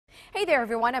Hey there,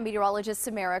 everyone. I'm meteorologist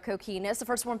Samara Kokinas. The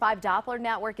first 1-5 Doppler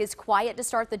network is quiet to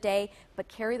start the day, but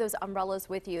carry those umbrellas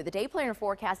with you. The day planner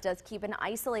forecast does keep an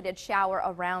isolated shower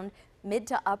around mid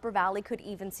to upper valley. Could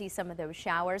even see some of those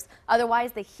showers.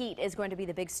 Otherwise, the heat is going to be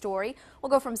the big story. We'll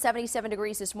go from 77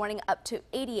 degrees this morning up to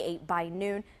 88 by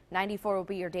noon. 94 will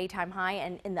be your daytime high,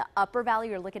 and in the upper valley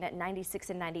you're looking at 96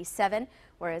 and 97,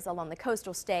 whereas along the coast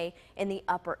will stay in the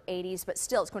upper 80s. But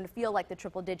still, it's going to feel like the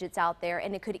triple digits out there,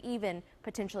 and it could even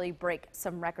potentially break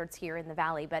some records here in the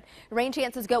valley. But rain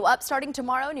chances go up starting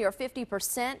tomorrow near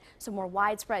 50%. Some more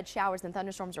widespread showers and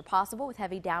thunderstorms are possible with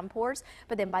heavy downpours,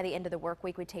 but then by the end of the work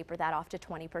week we taper that off to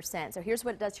 20%. So here's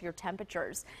what it does to your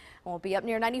temperatures. We'll be up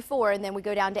near 94, and then we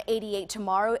go down to 88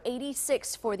 tomorrow,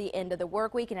 86 for the end of the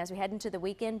work week. And as we head into the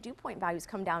weekend, dew point values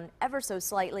come down ever so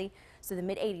slightly, so the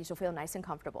mid 80s will feel nice and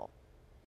comfortable.